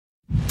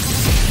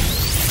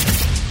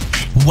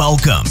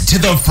Welcome to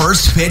the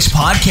First Pitch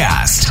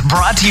Podcast,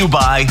 brought to you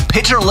by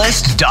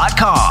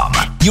PitcherList.com,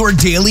 your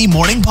daily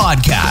morning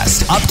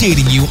podcast,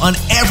 updating you on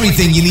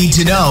everything you need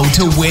to know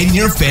to win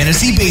your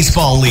fantasy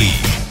baseball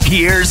league.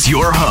 Here's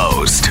your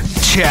host,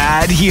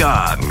 Chad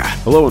Young.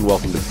 Hello and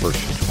welcome to the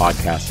First Pitch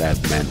Podcast.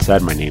 As the man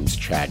said, my name's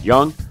Chad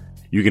Young.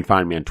 You can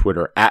find me on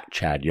Twitter at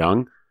Chad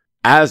Young.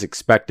 As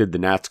expected, the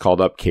Nats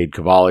called up Cade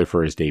Cavalli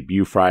for his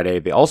debut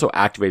Friday. They also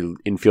activated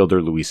infielder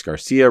Luis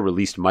Garcia,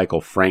 released Michael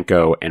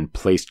Franco, and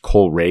placed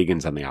Cole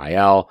Ragans on the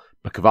IL.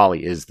 But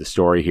Cavalli is the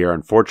story here.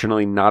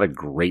 Unfortunately, not a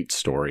great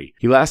story.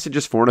 He lasted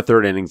just 4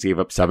 1/3 innings, gave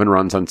up 7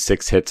 runs on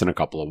 6 hits and a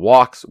couple of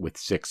walks with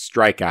 6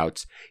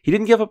 strikeouts. He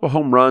didn't give up a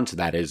home run, so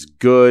that is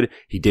good.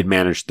 He did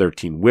manage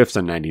 13 whiffs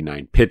on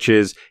 99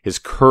 pitches. His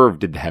curve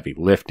did the heavy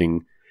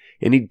lifting.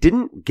 And he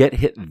didn't get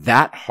hit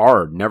that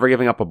hard, never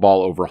giving up a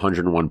ball over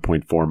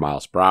 101.4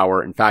 miles per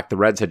hour. In fact, the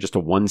Reds had just a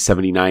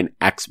 179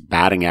 X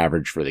batting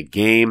average for the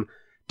game,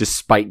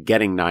 despite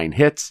getting 9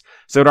 hits.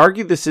 So I'd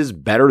argue this is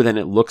better than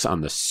it looks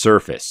on the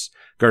surface.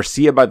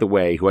 Garcia, by the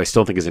way, who I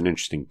still think is an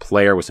interesting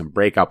player with some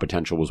breakout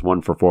potential, was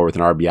 1 for 4 with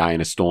an RBI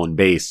and a stolen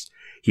base.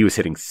 He was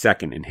hitting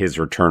second in his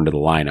return to the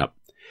lineup.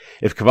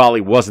 If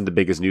Cavalli wasn't the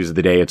biggest news of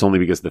the day, it's only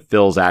because the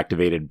Phils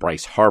activated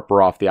Bryce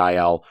Harper off the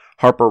IL.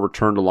 Harper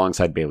returned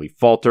alongside Bailey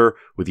Falter,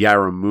 with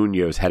Yairo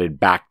Munoz headed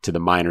back to the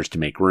minors to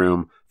make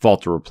room.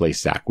 Falter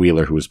replaced Zach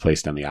Wheeler, who was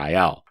placed on the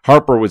IL.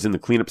 Harper was in the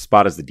cleanup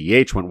spot as the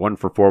DH, went 1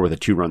 for 4 with a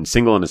 2-run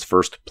single in his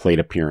first plate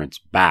appearance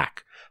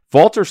back.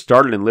 Falter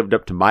started and lived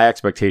up to my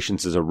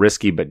expectations as a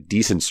risky but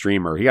decent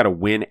streamer. He got a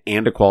win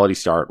and a quality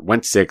start,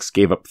 went 6,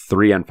 gave up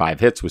 3 on 5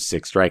 hits with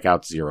 6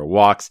 strikeouts, 0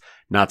 walks.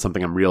 Not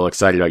something I'm real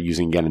excited about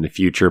using again in the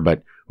future,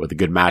 but with a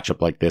good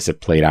matchup like this,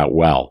 it played out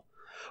well.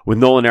 With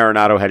Nolan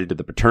Arenado headed to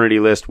the paternity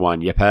list,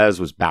 Juan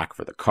Yepez was back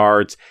for the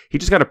Cards. He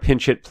just got a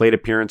pinch hit plate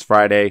appearance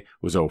Friday,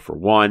 was 0 for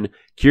 1.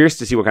 Curious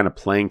to see what kind of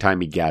playing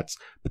time he gets,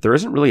 but there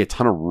isn't really a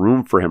ton of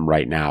room for him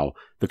right now.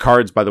 The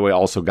Cards, by the way,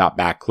 also got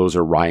back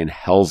closer Ryan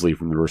Helsley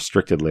from the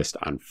restricted list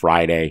on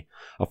Friday.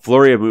 A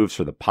flurry of moves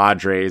for the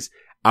Padres.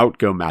 Out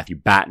go Matthew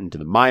Batten to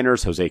the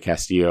minors, Jose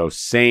Castillo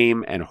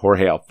same, and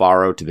Jorge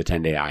Alfaro to the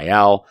 10-day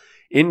IL.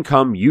 In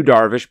come Yu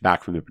Darvish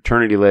back from the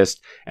paternity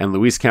list, and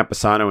Luis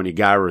Campusano and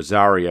Igai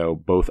Rosario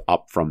both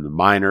up from the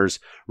minors.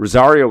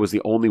 Rosario was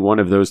the only one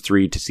of those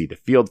 3 to see the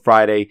field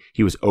Friday.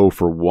 He was 0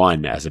 for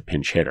 1 as a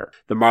pinch hitter.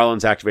 The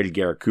Marlins activated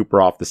Garrett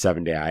Cooper off the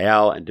 7-day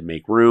IL, and to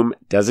make room,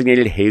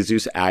 designated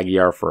Jesus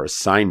Aguilar for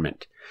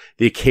assignment.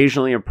 The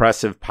occasionally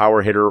impressive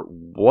power hitter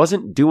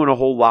wasn't doing a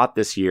whole lot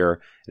this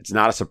year. It's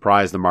not a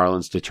surprise the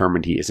Marlins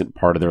determined he isn't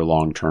part of their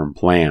long-term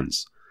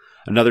plans.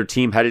 Another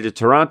team headed to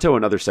Toronto,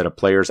 another set of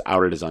players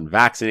outed as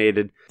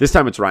unvaccinated. This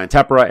time it's Ryan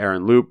Tepera,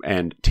 Aaron Loup,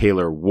 and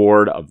Taylor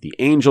Ward of the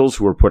Angels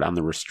who were put on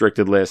the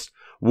restricted list.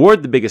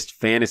 Ward, the biggest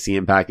fantasy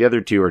impact. The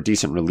other 2 are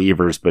decent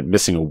relievers, but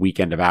missing a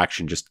weekend of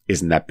action just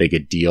isn't that big a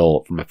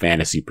deal from a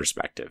fantasy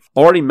perspective.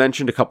 Already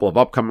mentioned a couple of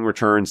upcoming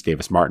returns.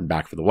 Davis Martin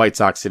back for the White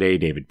Sox today,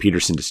 David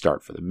Peterson to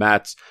start for the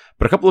Mets.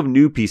 But a couple of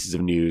new pieces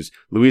of news.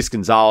 Luis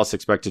Gonzalez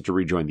expected to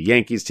rejoin the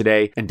Yankees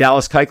today, and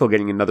Dallas Keuchel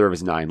getting another of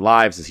his 9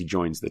 lives as he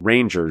joins the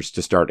Rangers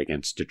to start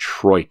against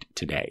Detroit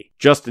today.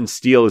 Justin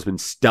Steele has been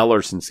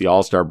stellar since the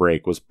All-Star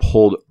break, was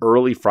pulled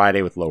early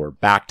Friday with lower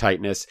back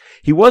tightness.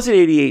 He was at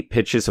 88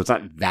 pitches, so it's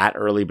not that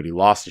early, but he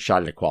lost a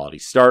shot at a quality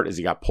start as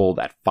he got pulled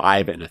at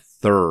 5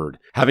 1/3.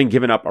 Having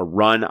given up a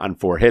run on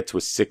 4 hits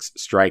with 6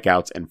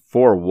 strikeouts and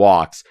 4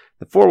 walks.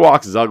 The 4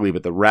 walks is ugly,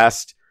 but the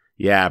rest,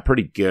 yeah,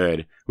 pretty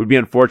good. Would be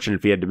unfortunate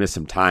if he had to miss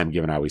some time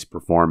given how he's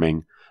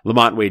performing.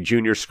 Lamont Wade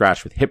Jr.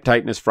 scratched with hip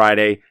tightness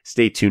Friday.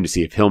 Stay tuned to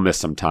see if he'll miss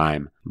some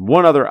time.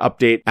 One other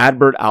update,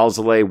 Adbert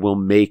Alzolay will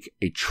make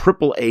a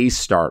AAA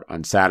start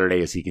on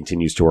Saturday as he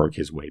continues to work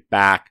his way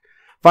back.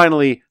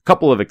 Finally, a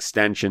couple of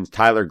extensions.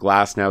 Tyler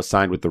Glasnow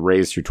signed with the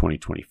Rays through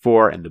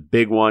 2024, and the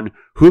big one,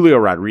 Julio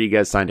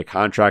Rodriguez signed a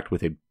contract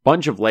with a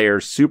bunch of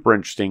layers. Super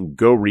interesting.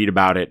 Go read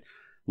about it.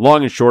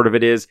 Long and short of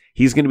it is,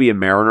 he's going to be a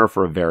Mariner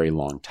for a very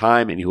long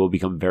time, and he will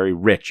become very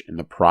rich in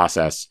the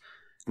process.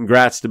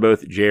 Congrats to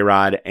both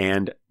J-Rod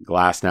and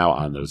Glasnow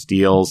on those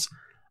deals.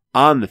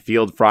 On the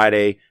field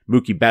Friday,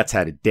 Mookie Betts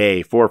had a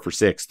day, 4 for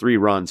 6, 3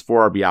 runs,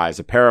 4 RBIs,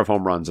 a pair of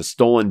home runs, a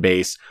stolen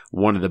base,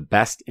 one of the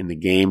best in the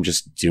game,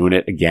 just doing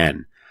it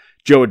again.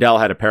 Joe Adell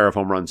had a pair of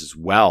home runs as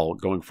well,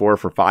 going 4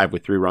 for 5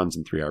 with 3 runs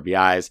and 3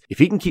 RBIs. If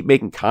he can keep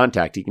making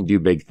contact, he can do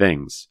big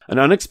things. An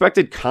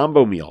unexpected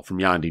combo meal from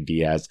Yandy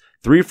Diaz,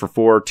 3 for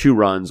 4, 2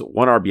 runs,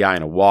 1 RBI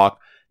and a walk.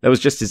 That was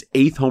just his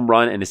 8th home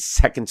run and his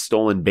 2nd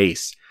stolen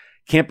base.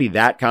 Can't be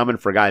that common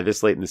for a guy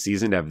this late in the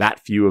season to have that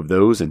few of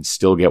those and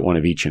still get one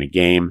of each in a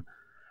game.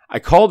 I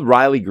called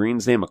Riley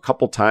Green's name a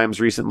couple times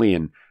recently,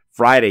 and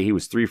Friday he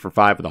was 3 for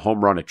 5 with a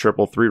home run, a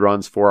triple, 3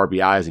 runs, 4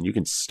 RBIs, and you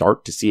can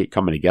start to see it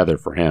coming together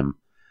for him.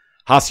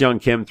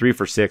 Ha-Seong Kim, 3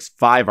 for 6,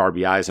 5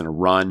 RBIs and a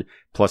run,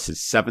 plus his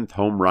 7th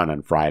home run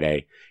on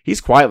Friday.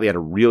 He's quietly had a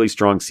really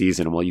strong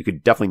season, and while you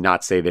could definitely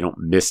not say they don't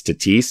miss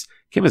Tatis,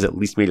 Kim has at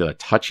least made it a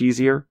touch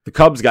easier. The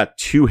Cubs got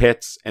 2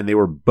 hits, and they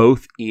were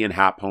both Ian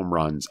Happ home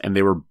runs, and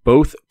they were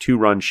both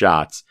 2-run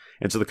shots,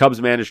 and so the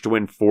Cubs managed to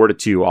win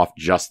 4-2 off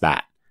just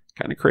that.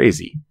 Kind of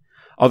crazy.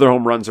 Other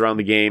home runs around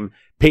the game,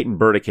 Peyton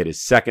Burdick hit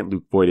his second,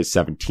 Luke Voigt his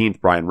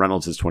 17th, Brian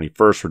Reynolds his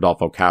 21st,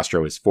 Rodolfo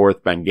Castro his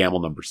 4th, Ben Gamble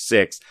number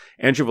 6,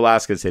 Andrew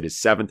Velasquez hit his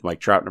 7th, Mike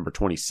Trout number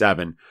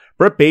 27,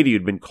 Brett Beatty,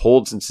 who'd been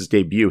cold since his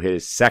debut, hit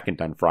his 2nd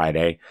on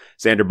Friday,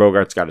 Xander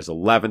Bogaerts got his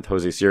 11th,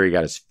 Jose Siri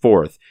got his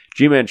 4th,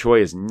 Ji-Man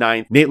Choi his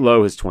 9th, Nate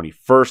Lowe his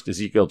 21st,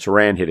 Ezekiel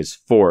Turan hit his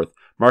 4th,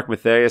 Mark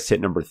Mathias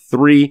hit number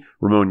 3,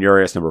 Ramon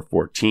Urias number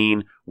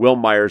 14, Will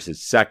Myers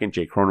his 2nd,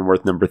 Jake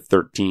Cronenworth number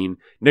 13,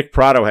 Nick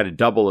Pratto had a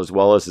double as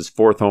well as his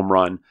 4th home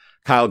run,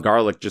 Kyle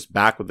Garlick, just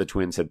back with the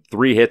Twins, had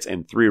 3 hits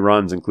and 3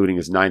 runs, including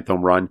his 9th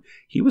home run.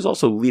 He was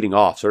also leading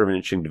off, sort of an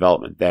interesting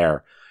development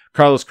there.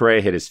 Carlos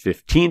Correa hit his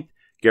 15th,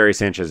 Gary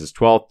Sanchez his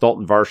 12th,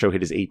 Dalton Varsho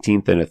hit his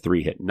 18th in a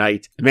 3-hit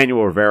night.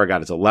 Emmanuel Rivera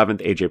got his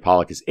 11th, AJ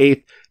Pollock his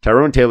 8th,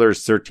 Tyrone Taylor his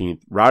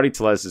 13th, Rowdy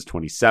Tellez his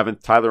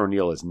 27th, Tyler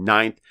O'Neill his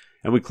 9th,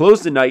 and we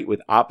closed the night with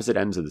opposite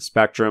ends of the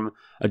spectrum.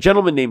 A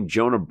gentleman named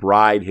Jonah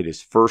Bride hit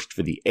his 1st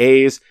for the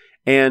A's,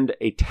 and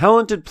a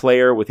talented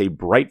player with a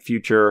bright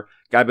future,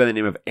 a guy by the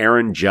name of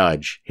Aaron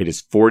Judge, hit his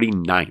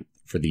 49th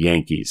for the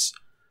Yankees.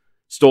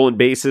 Stolen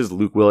bases,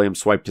 Luke Williams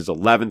swiped his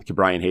 11th,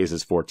 Ke'Bryan Hayes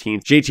his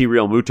 14th, JT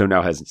Realmuto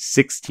now has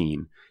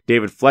 16.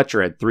 David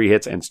Fletcher had 3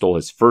 hits and stole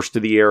his 1st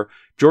of the year.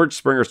 George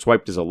Springer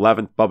swiped his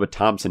 11th, Bubba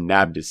Thompson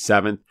nabbed his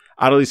 7th.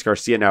 Adolis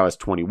Garcia now has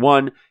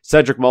 21.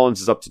 Cedric Mullins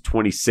is up to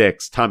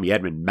 26. Tommy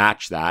Edman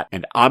matched that.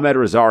 And Ahmed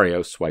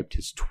Rosario swiped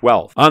his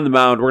 12th. On the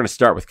mound, we're going to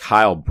start with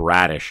Kyle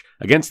Bradish.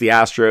 Against the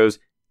Astros,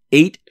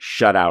 8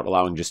 shutout,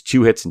 allowing just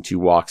 2 hits and 2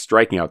 walks,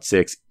 striking out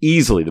 6.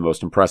 Easily the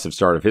most impressive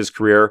start of his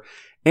career.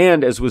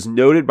 And as was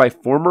noted by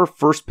former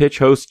First Pitch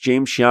host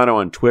James Shiano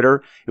on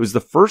Twitter, it was the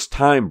first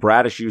time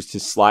Bradish used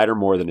his slider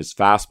more than his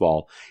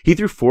fastball. He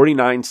threw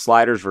 49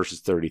 sliders versus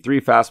 33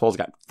 fastballs,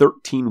 got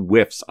 13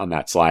 whiffs on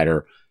that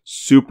slider.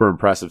 Super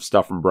impressive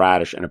stuff from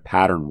Bradish and a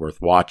pattern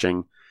worth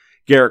watching.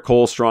 Garrett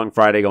Cole, strong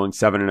Friday, going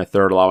 7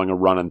 1/3, allowing a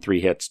run on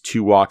 3 hits,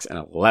 2 walks, and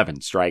 11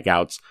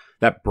 strikeouts.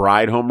 That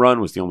Bride home run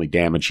was the only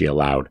damage he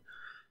allowed.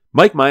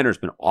 Mike Minor's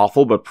been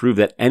awful, but proved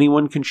that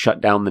anyone can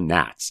shut down the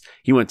Nats.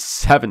 He went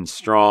 7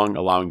 strong,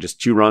 allowing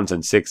just 2 runs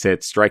and 6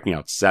 hits, striking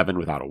out 7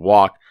 without a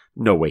walk.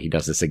 No way he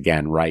does this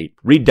again, right?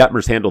 Reed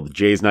Detmers handled the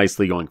Jays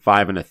nicely, going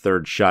 5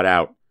 1/3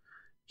 shutout.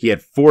 He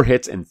had 4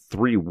 hits and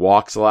 3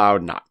 walks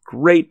allowed. Not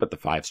great, but the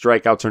 5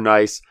 strikeouts are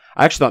nice.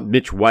 I actually thought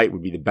Mitch White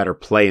would be the better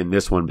play in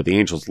this one, but the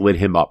Angels lit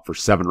him up for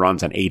 7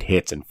 runs on 8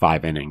 hits in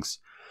 5 innings.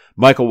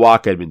 Michael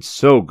Wacha had been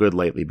so good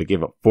lately, but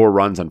gave up 4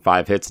 runs on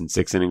 5 hits in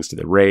 6 innings to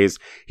the Rays.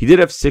 He did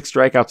have 6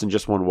 strikeouts and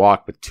just 1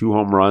 walk, but 2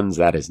 home runs,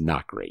 that is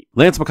not great.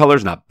 Lance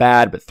McCullers, not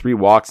bad, but 3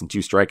 walks and 2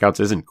 strikeouts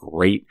isn't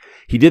great.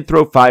 He did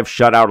throw 5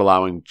 shutout,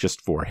 allowing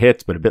just 4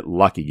 hits, but a bit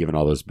lucky given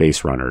all those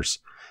base runners.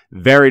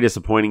 Very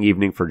disappointing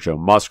evening for Joe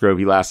Musgrove.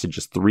 He lasted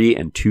just 3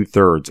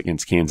 2/3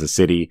 against Kansas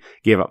City.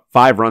 Gave up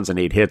 5 runs and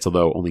 8 hits,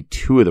 although only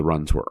 2 of the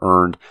runs were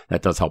earned.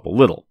 That does help a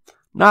little.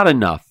 Not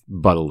enough,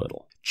 but a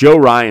little. Joe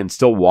Ryan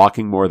still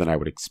walking more than I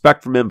would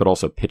expect from him, but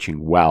also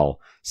pitching well.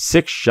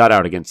 6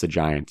 shutout against the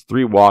Giants,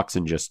 3 walks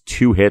and just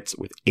 2 hits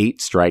with 8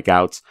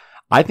 strikeouts.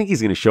 I think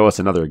he's going to show us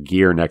another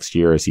gear next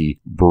year as he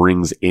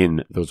brings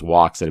in those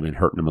walks that have been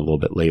hurting him a little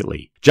bit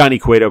lately. Johnny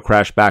Cueto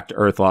crashed back to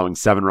earth, allowing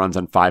 7 runs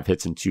on 5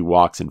 hits and 2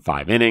 walks in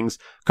 5 innings.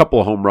 A couple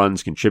of home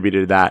runs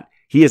contributed to that.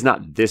 He is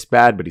not this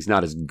bad, but he's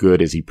not as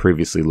good as he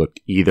previously looked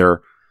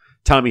either.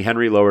 Tommy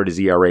Henry lowered his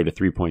ERA to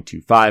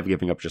 3.25,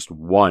 giving up just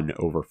 1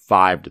 over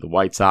 5 to the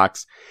White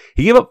Sox.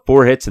 He gave up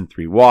 4 hits and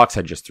 3 walks,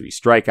 had just 3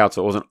 strikeouts,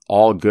 so it wasn't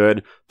all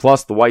good.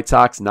 Plus, the White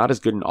Sox, not as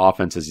good in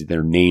offense as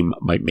their name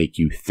might make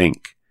you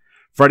think.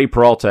 Freddie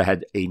Peralta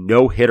had a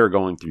no-hitter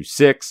going through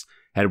 6,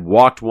 had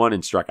walked 1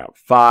 and struck out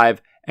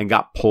 5, and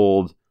got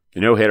pulled. The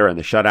no-hitter and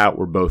the shutout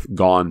were both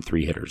gone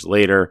 3 hitters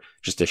later.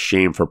 Just a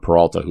shame for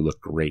Peralta, who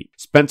looked great.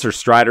 Spencer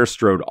Strider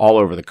strode all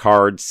over the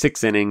card.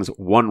 6 innings,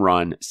 1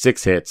 run,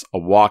 6 hits, a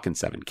walk, and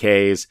 7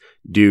 Ks.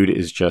 Dude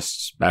is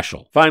just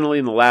special. Finally,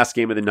 in the last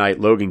game of the night,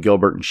 Logan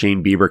Gilbert and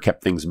Shane Bieber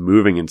kept things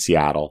moving in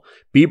Seattle.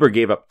 Bieber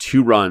gave up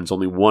 2 runs,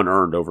 only 1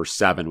 earned over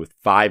 7, with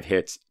 5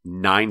 hits,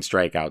 9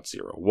 strikeouts,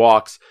 0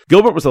 walks.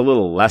 Gilbert was a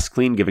little less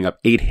clean, giving up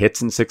 8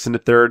 hits in 6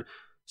 1/3.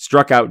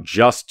 Struck out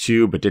just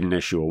 2, but didn't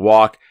issue a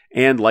walk.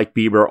 And like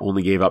Bieber,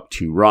 only gave up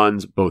 2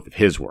 runs. Both of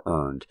his were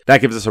earned.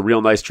 That gives us a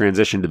real nice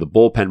transition to the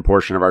bullpen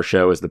portion of our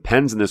show, as the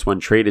Pens in this one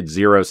traded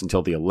zeros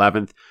until the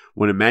 11th,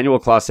 when Emmanuel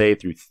Clase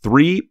threw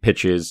 3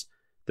 pitches,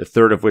 the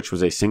third of which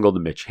was a single to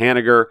Mitch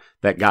Haniger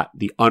that got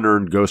the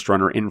unearned ghost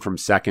runner in from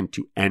second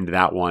to end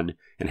that one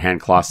and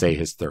hand Clase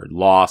his 3rd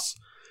loss.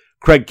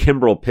 Craig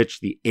Kimbrell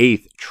pitched the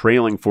 8th,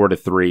 trailing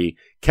 4-3,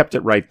 kept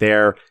it right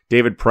there.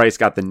 David Price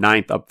got the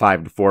 9th up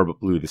 5-4, but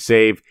blew the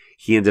save.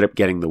 He ended up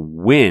getting the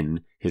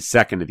win, his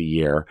 2nd of the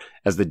year.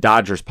 As the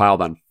Dodgers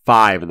piled on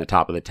 5 in the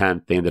top of the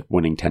 10th, they ended up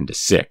winning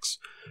 10-6.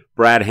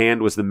 Brad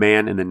Hand was the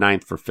man in the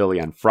 9th for Philly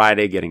on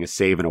Friday, getting a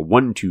save in a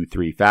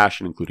 1-2-3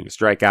 fashion, including a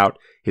strikeout,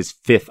 his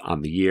 5th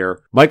on the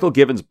year. Michael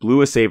Givens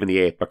blew a save in the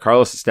 8th, but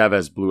Carlos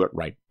Estevez blew it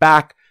right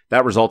back.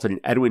 That resulted in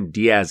Edwin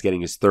Diaz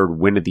getting his 3rd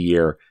win of the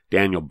year.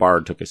 Daniel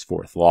Bard took his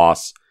 4th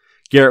loss.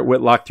 Garrett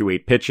Whitlock threw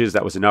 8 pitches.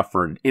 That was enough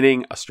for an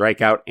inning, a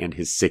strikeout, and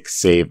his 6th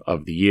save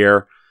of the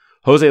year.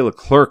 Jose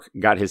Leclerc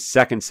got his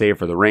 2nd save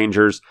for the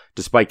Rangers,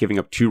 despite giving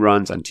up 2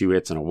 runs on 2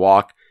 hits and a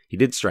walk. He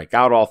did strike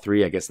out all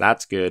 3. I guess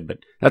that's good, but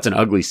that's an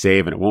ugly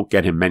save, and it won't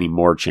get him many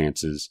more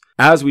chances.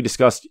 As we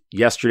discussed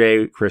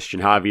yesterday,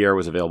 Christian Javier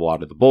was available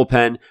out of the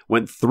bullpen,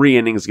 went 3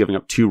 innings, giving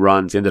up 2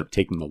 runs, ended up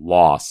taking the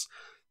loss.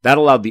 That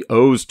allowed the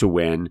O's to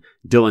win.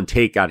 Dylan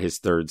Tate got his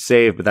 3rd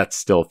save, but that's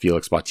still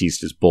Felix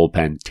Bautista's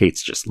bullpen.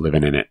 Tate's just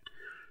living in it.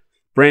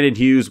 Brandon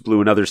Hughes blew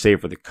another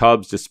save for the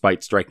Cubs,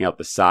 despite striking out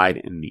the side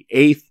in the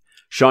 8th.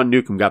 Sean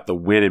Newcomb got the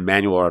win, and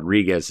Manuel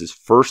Rodriguez his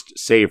 1st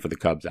save for the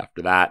Cubs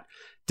after that.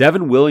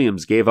 Devin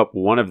Williams gave up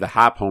one of the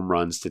Happ home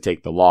runs to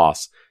take the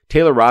loss.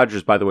 Taylor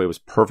Rogers, by the way, was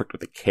perfect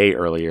with a K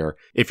earlier,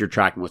 if you're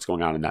tracking what's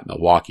going on in that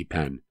Milwaukee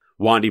pen.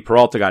 Wandy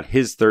Peralta got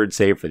his 3rd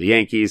save for the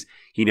Yankees.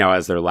 He now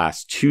has their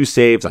last 2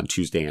 saves on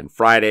Tuesday and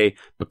Friday,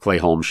 but Clay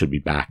Holmes should be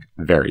back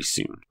very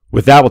soon.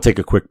 With that, we'll take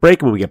a quick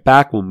break, and when we get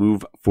back, we'll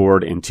move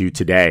forward into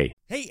today.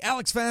 Hey,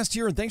 Alex Fast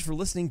here, and thanks for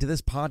listening to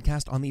this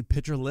podcast on the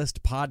Pitcher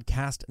List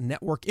Podcast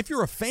Network. If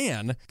you're a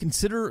fan,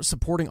 consider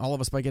supporting all of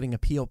us by getting a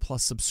PL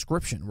Plus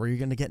subscription, where you're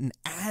going to get an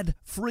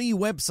ad-free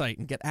website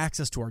and get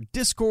access to our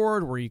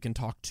Discord, where you can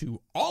talk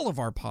to all of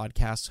our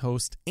podcast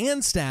hosts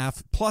and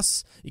staff.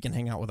 Plus, you can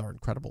hang out with our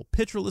incredible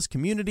Pitcher List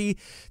community.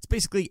 It's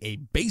basically a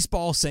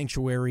baseball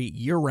sanctuary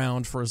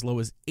year-round for as low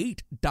as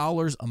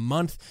 $8 a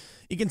month.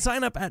 You can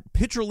sign up at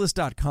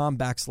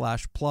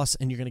pitcherlist.com/plus,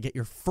 and you're going to get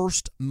your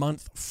first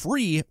month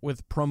free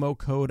with promo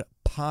code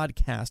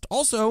podcast.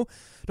 Also,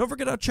 don't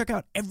forget to check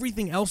out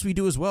everything else we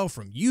do as well,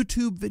 from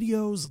YouTube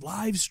videos,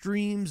 live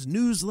streams,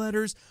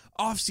 newsletters,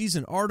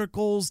 off-season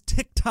articles,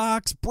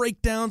 TikToks,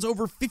 breakdowns,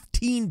 over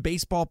 15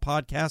 baseball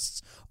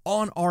podcasts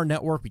on our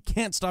network. We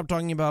can't stop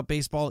talking about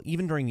baseball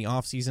even during the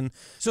off-season.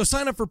 So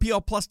sign up for PL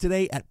Plus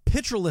today at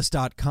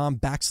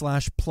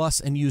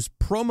pitcherlist.com/plus and use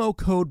promo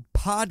code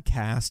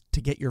podcast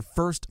to get your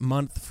first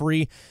month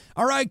free.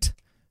 All right.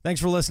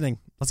 Thanks for listening.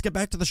 Let's get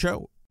back to the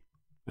show.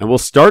 And we'll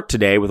start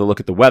today with a look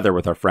at the weather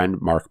with our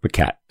friend Mark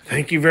Paquette.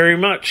 Thank you very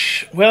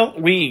much. Well,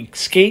 we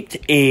escaped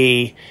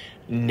a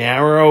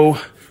narrow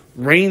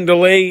rain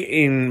delay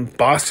in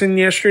Boston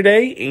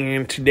yesterday,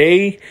 and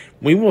today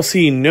we will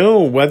see no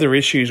weather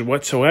issues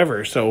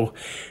whatsoever. So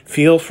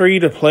feel free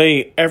to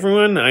play,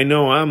 everyone. I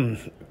know I'm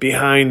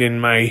behind in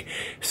my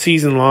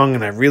season long,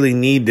 and I really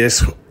need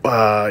this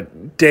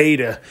day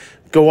to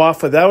go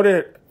off without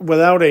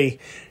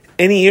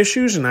any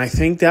issues, and I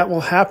think that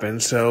will happen.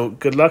 So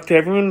good luck to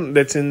everyone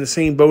that's in the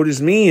same boat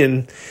as me,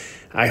 and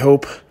I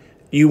hope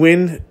you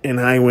win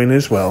and I win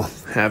as well.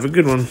 Have a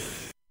good one.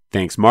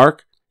 Thanks,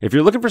 Mark. If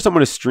you're looking for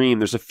someone to stream,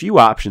 there's a few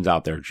options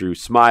out there. Drew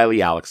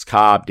Smiley, Alex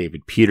Cobb,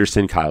 David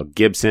Peterson, Kyle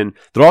Gibson.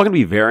 They're all going to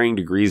be varying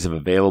degrees of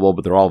available,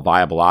 but they're all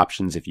viable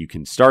options if you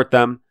can start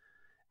them.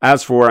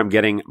 As for I'm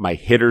getting my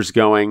hitters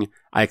going,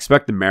 I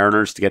expect the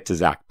Mariners to get to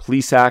Zach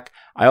Plesac.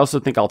 I also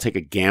think I'll take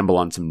a gamble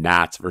on some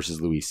Nats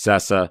versus Luis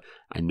Cessa.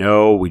 I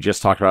know we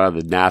just talked about how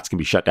the Nats can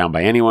be shut down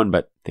by anyone,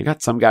 but they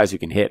got some guys who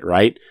can hit,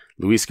 right?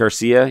 Luis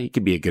Garcia, he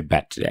could be a good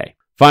bet today.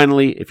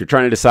 Finally, if you're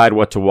trying to decide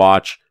what to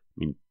watch,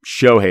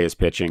 Shohei is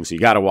pitching, so you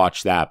got to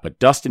watch that. But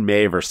Dustin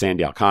May versus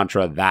Sandy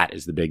Alcantara, that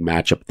is the big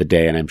matchup of the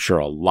day, and I'm sure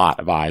a lot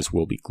of eyes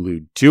will be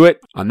glued to it.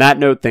 On that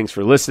note, thanks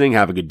for listening.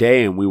 Have a good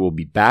day, and we will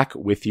be back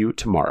with you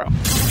tomorrow.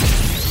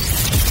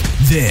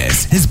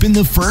 This has been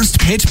the First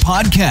Pitch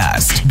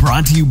Podcast,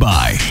 brought to you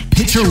by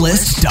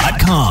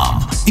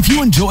PitcherList.com. If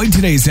you enjoyed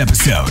today's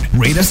episode,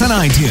 rate us on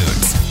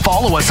iTunes,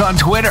 follow us on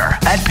Twitter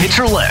at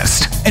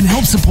PitcherList, and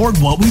help support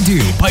what we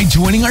do by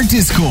joining our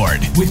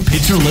Discord with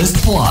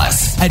PitcherList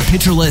Plus at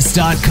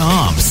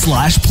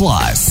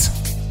PitcherList.com/plus.